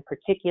Trek in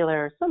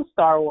particular, some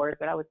Star Wars,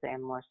 but I would say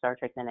I'm more Star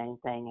Trek than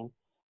anything.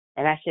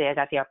 And actually, I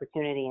got the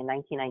opportunity in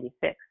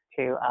 1996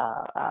 to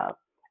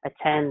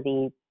attend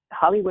the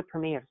Hollywood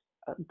premiere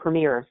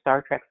of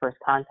Star Trek First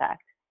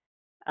Contact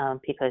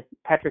because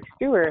Patrick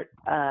Stewart,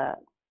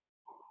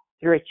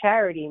 through a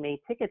charity, made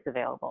tickets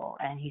available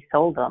and he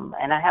sold them.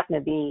 And I happened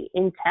to be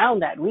in town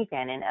that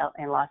weekend in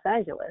Los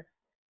Angeles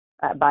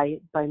by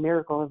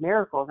miracle of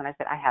miracles. And I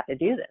said, I have to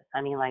do this.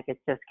 I mean, like,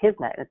 it's just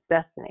kismet, it's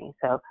destiny.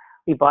 So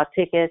we bought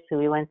tickets and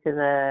we went to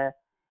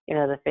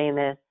the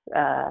famous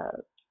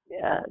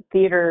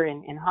theater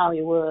in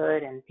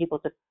Hollywood, and people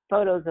took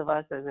photos of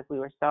us as if we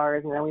were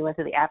stars. And then we went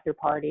to the after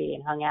party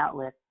and hung out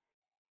with,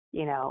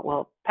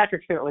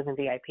 Patrick Stewart was in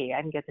VIP.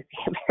 I didn't get to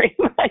see him very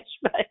much,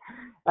 but,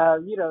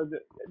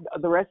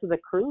 the rest of the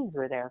crews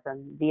were there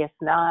from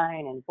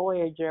DS9 and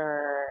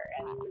Voyager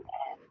and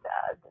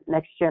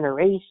Next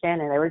Generation.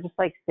 And they were just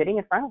like sitting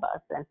in front of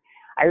us. And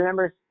I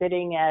remember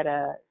standing at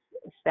a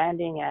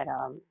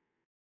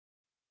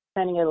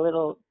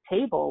little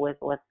table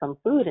with some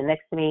food, and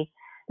next to me,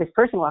 this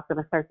person walks up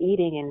and starts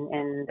eating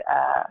and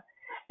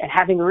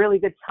having a really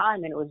good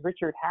time. And it was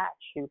Richard Hatch,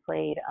 who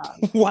played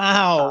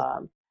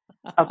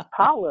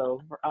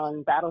Apollo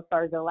on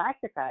Battlestar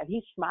Galactica. And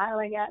he's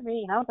smiling at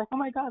me, and I was like, oh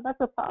my God, that's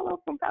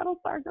Apollo from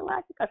Battlestar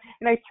Galactica.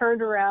 And I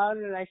turned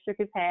around and I shook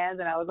his hand,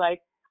 and I was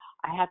like,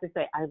 I have to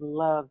say, I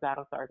love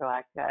Battlestar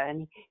Galactica.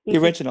 And the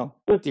original,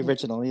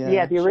 yeah.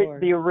 Yeah, the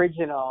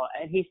original.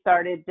 And he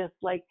started just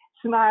like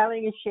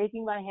smiling and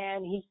shaking my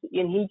hand.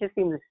 He just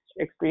seemed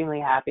extremely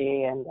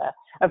happy. And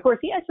of course,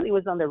 he actually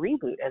was on the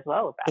reboot as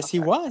well of Battlestar. Yes, he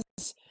was.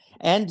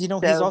 And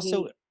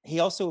he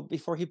also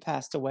before he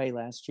passed away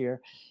last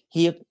year,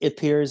 he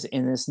appears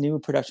in this new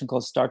production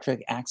called Star Trek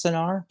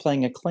Axanar,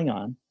 playing a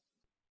Klingon.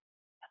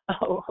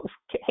 Oh,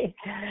 okay.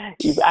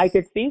 I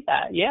could see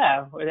that.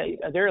 Yeah,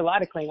 there are a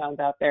lot of Klingons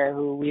out there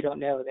who we don't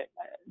know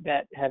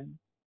that have,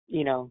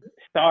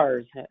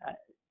 stars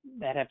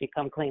that have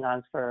become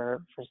Klingons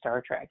for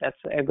Star Trek. That's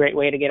a great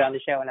way to get on the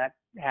show and not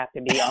have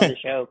to be on the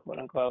show, quote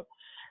unquote.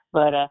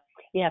 But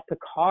yeah,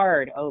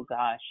 Picard. Oh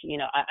gosh,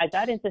 I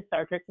got into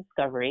Star Trek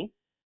Discovery,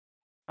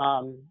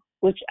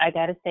 which I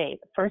gotta say,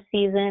 the first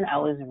season I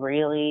was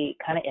really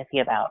kind of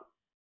iffy about,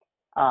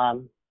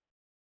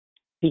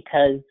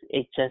 because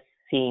it just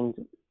seemed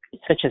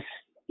such a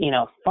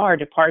far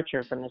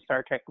departure from the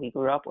Star Trek we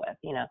grew up with.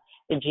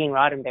 The Gene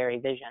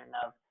Roddenberry vision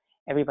of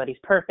everybody's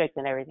perfect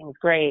and everything's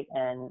great,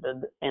 and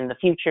in the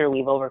future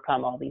we've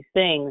overcome all these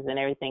things and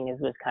everything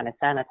was kind of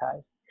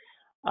sanitized.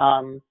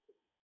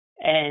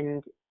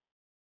 And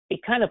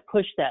it kind of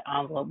pushed that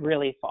envelope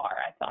really far,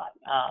 I thought.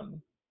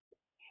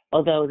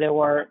 Although there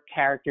were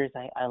characters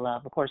I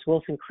love. Of course,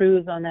 Wilson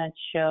Cruz on that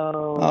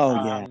show.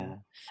 Oh, yeah.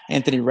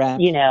 Anthony Rapp.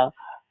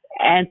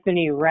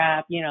 Anthony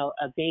Rapp,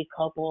 a gay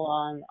couple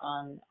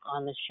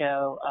on the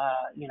show,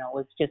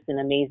 was just an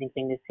amazing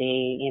thing to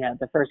see.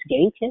 The first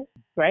gay kiss,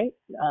 right?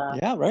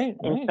 Right.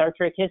 In Star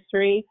Trek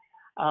history.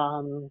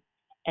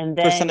 And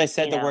then first time they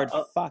said the word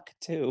fuck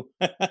too.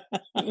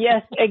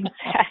 Yes,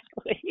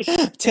 exactly.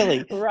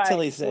 Tilly. Right.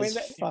 Tilly says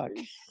fuck.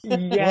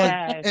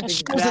 Yes, it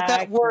shows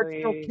that word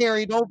still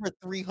carried over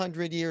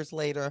 300 years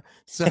later.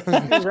 So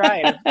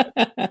right.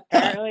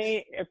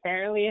 Apparently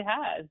it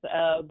has.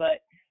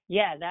 But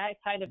yeah, that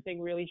kind of thing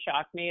really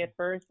shocked me at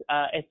first.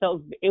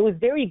 It was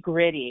very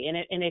gritty,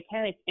 and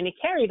it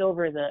carried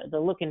over the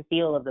look and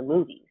feel of the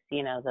movies.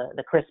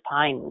 The Chris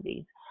Pine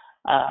movies,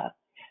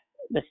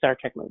 the Star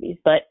Trek movies.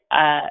 But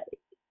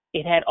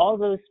it had all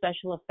those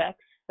special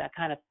effects, that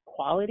kind of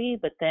quality,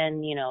 but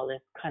then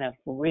this kind of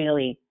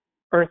really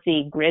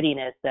earthy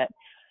grittiness that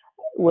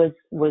was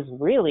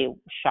really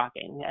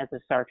shocking as a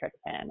Star Trek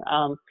fan.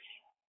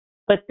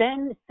 But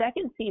then the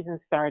second season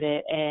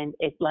started, and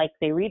it's like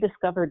they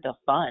rediscovered the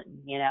fun,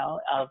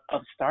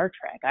 of Star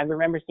Trek. I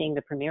remember seeing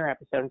the premiere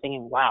episode and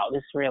thinking, wow,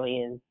 this really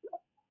is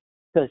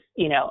just,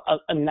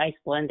 a nice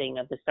blending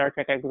of the Star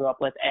Trek I grew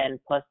up with, and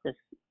plus this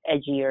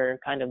edgier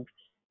kind of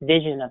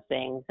vision of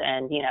things.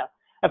 And,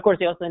 of course,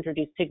 they also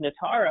introduced Tig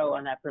Notaro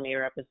on that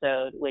premiere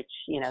episode, which,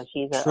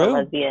 she's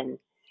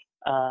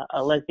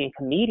a lesbian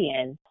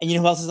comedian. And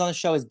who else is on the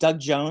show is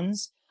Doug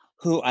Jones,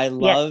 who I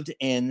loved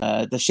in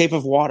The Shape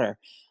of Water.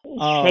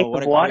 Oh,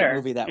 what a great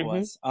movie that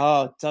was.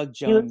 Oh, Doug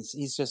Jones.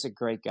 He's just a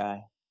great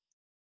guy.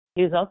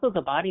 He was also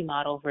the body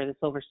model for the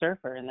Silver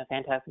Surfer in the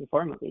Fantastic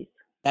Four movies.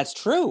 That's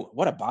true.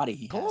 What a body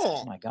he has.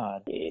 Oh, my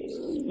God.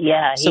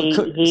 Yeah,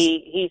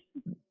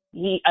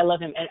 I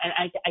love him. And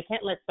I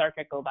can't let Star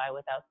Trek go by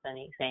without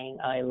saying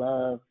I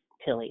love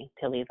Tilly.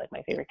 Tilly is like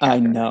my favorite character. I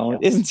know.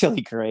 Isn't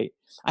Tilly great?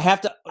 I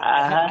have to.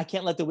 I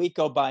can't let the week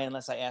go by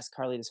unless I ask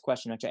Carly this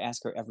question, which I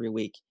ask her every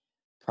week.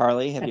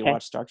 Carly, have you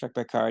watched Star Trek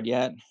Picard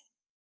yet?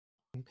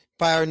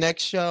 By our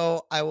next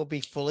show, I will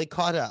be fully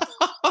caught up.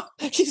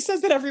 She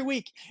says that every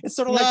week. It's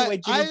sort of like the way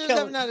Jimmy Kimmel. I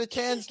haven't had a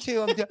chance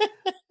to.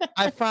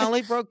 I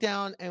finally broke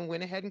down and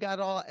went ahead and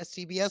got all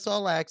CBS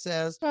All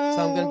Access, so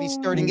I'm going to be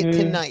starting it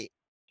tonight.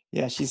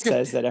 Yeah, she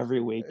says that every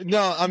week.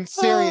 No, I'm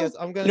serious.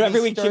 I'm going to every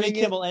week Jimmy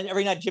Kimmel and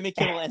every night Jimmy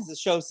Kimmel ends the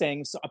show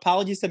saying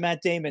apologies to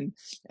Matt Damon,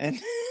 and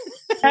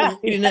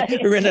we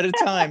ran out of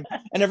time.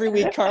 And every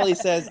week Carly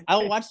says,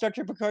 "I'll watch Star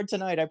Trek Picard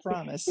tonight. I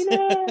promise."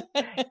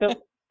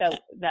 So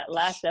that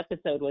last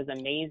episode was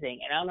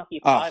amazing, and I don't know if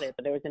you caught it,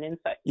 but there was an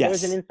inside there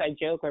was an inside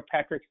joke where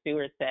Patrick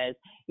Stewart says,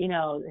 he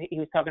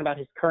was talking about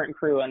his current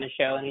crew on the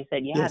show, and he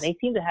said, they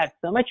seem to have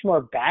so much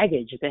more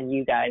baggage than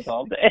you guys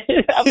all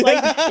did. I'm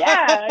like,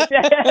 yeah.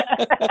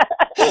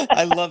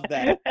 I love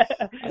that.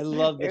 I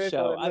love the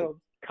show. A little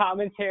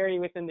commentary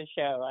within the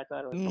show. I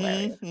thought it was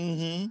hilarious.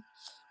 Mm-hmm.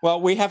 Well,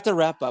 we have to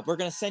wrap up. We're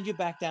going to send you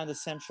back down to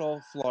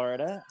Central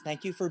Florida.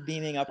 Thank you for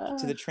beaming up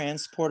to the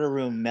transporter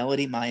room,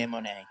 Melody Maya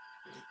Monet.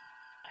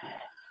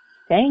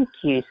 Thank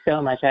you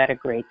so much. I had a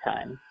great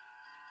time.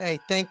 Hey,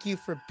 thank you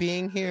for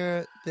being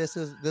here. This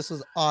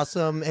was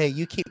awesome. Hey,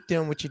 you keep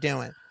doing what you're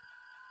doing.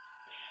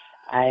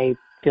 I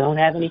don't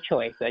have any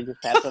choice. I just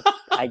have to.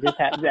 I just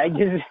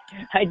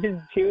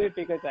do it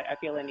because I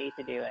feel a need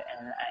to do it,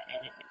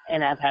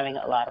 and I'm having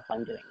a lot of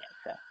fun doing it.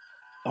 So.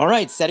 All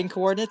right, setting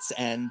coordinates,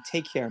 and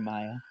take care,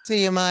 Maya.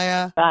 See you,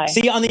 Maya. Bye.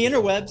 See you on the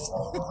interwebs.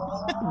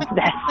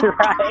 That's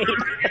right.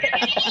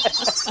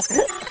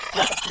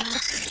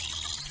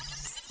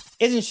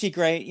 Isn't she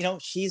great?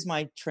 She's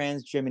my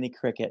trans Jiminy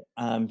Cricket.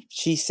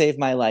 She saved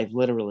my life,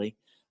 literally,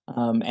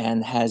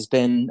 and has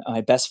been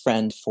my best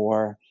friend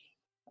for,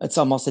 it's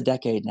almost a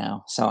decade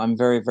now. So I'm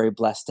very, very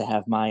blessed to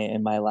have Maya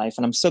in my life.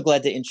 And I'm so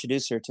glad to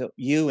introduce her to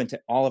you and to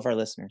all of our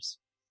listeners.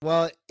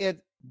 Well,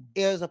 it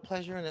is a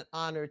pleasure and an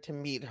honor to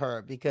meet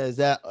her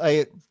because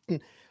I've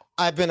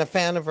been a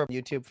fan of her on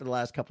YouTube for the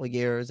last couple of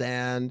years.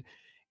 And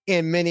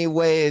in many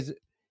ways,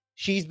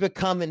 she's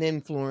become an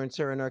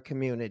influencer in our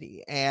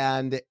community,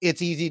 and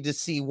it's easy to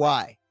see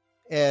why.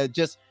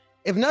 Just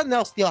if nothing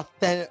else,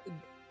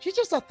 she's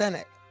just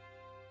authentic.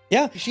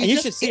 Yeah, and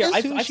you should see her.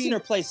 I've seen her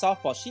play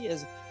softball. She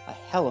is a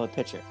hell of a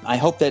pitcher. I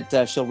hope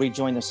that she'll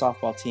rejoin the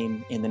softball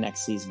team in the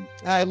next season.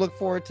 I look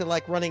forward to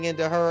running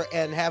into her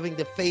and having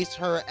to face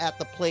her at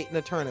the plate in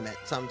a tournament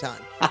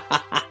sometime.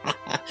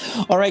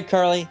 All right,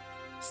 Carly,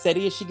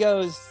 steady as she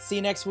goes. See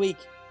you next week.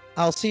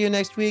 I'll see you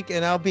next week,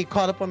 and I'll be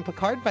caught up on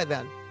Picard by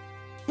then.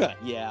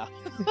 Yeah.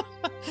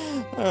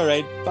 All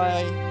right.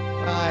 Bye.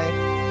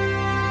 Bye.